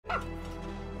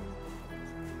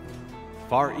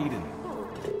Far Eden.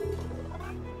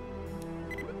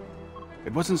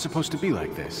 It wasn't supposed to be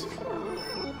like this.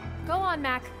 Go on,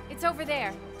 Mac. It's over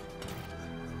there.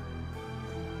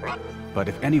 But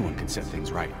if anyone can set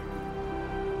things right,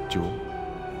 Jewel,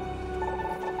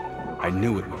 I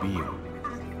knew it would be you.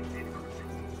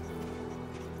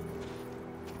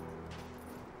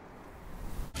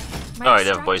 Alright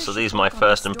everybody, so these are my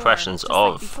first impressions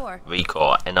of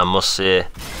ReCore, and I must say,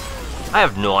 I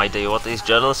have no idea what these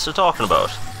journalists are talking about.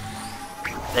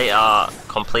 They are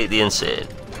completely insane.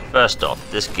 First off,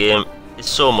 this game is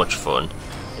so much fun.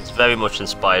 It's very much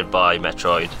inspired by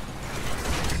Metroid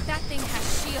That thing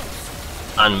has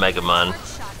shields. and Mega Man,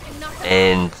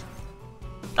 and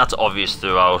that's obvious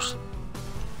throughout.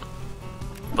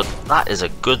 But that is a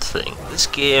good thing. This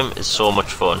game is so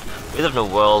much fun. We live in a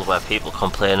world where people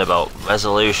complain about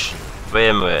resolution,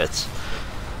 frame rates,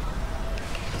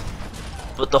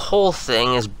 but the whole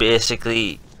thing is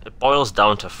basically, it boils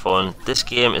down to fun. This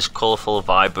game is colourful,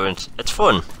 vibrant, it's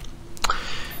fun.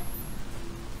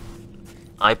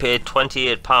 I paid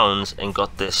 £28 and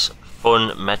got this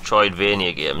fun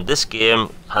Metroidvania game. This game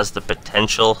has the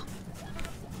potential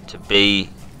to be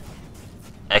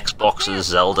Xbox's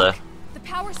Zelda.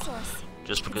 Power source.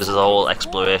 Just because of the whole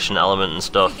exploration element and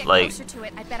stuff. Like,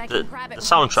 the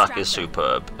soundtrack is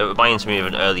superb. It reminds me of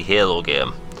an early Halo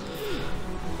game.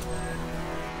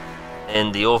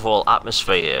 And the overall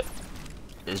atmosphere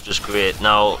is just great.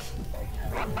 Now,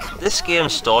 this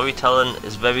game's storytelling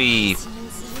is very,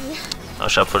 how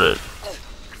shall I put it,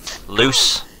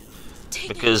 loose.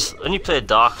 Because when you play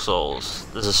Dark Souls,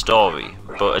 there's a story,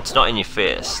 but it's not in your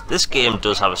face. This game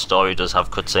does have a story, does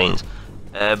have cutscenes.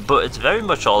 But it's very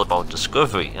much all about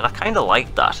discovery, and I kind of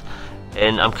like that.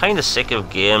 And I'm kind of sick of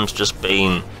games just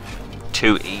being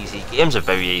too easy. Games are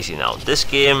very easy now. This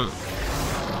game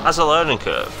has a learning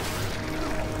curve.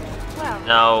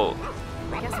 Now,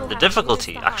 the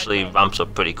difficulty actually ramps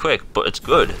up pretty quick, but it's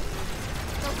good.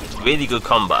 It's really good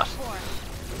combat.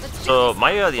 So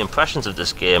my early impressions of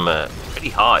this game are pretty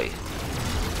high.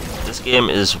 This game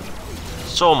is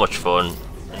so much fun.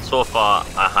 So far,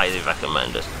 I highly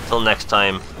recommend it. Until next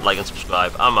time, like and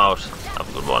subscribe. I'm out. Have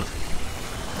a good one.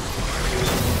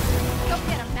 Go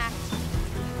get him, Mac.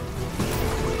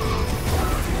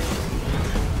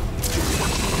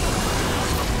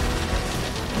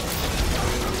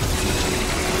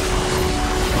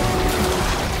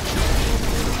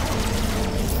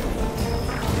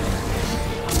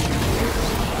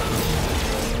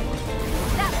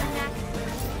 That one, Mac.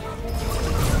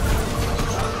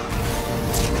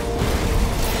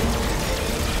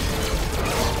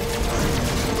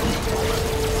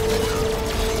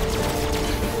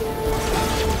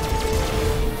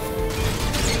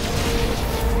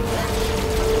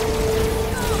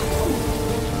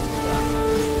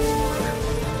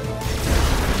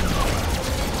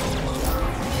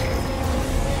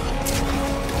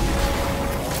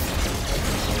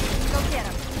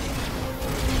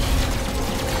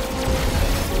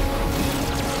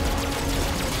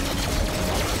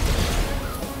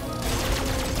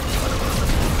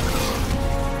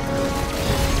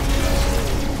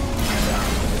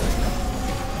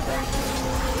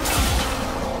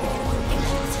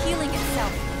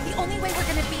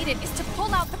 Is to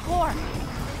pull out the core.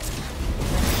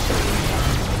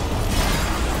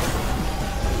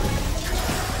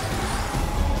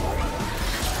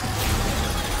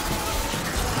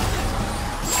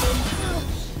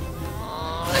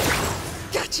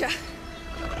 Gotcha.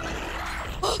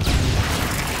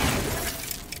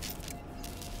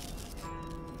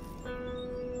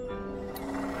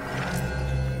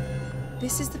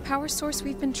 This is the power source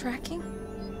we've been tracking?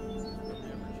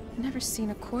 I've never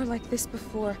seen a core like this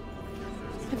before.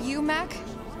 Have you, Mac?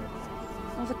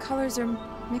 All the colors are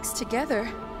mixed together.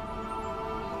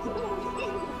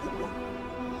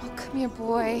 Oh, come here,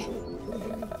 boy.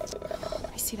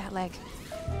 I see that leg.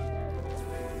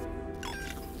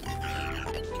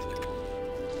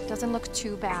 Doesn't look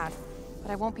too bad,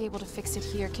 but I won't be able to fix it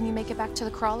here. Can you make it back to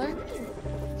the crawler?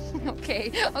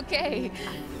 Okay, okay.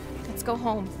 Let's go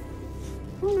home.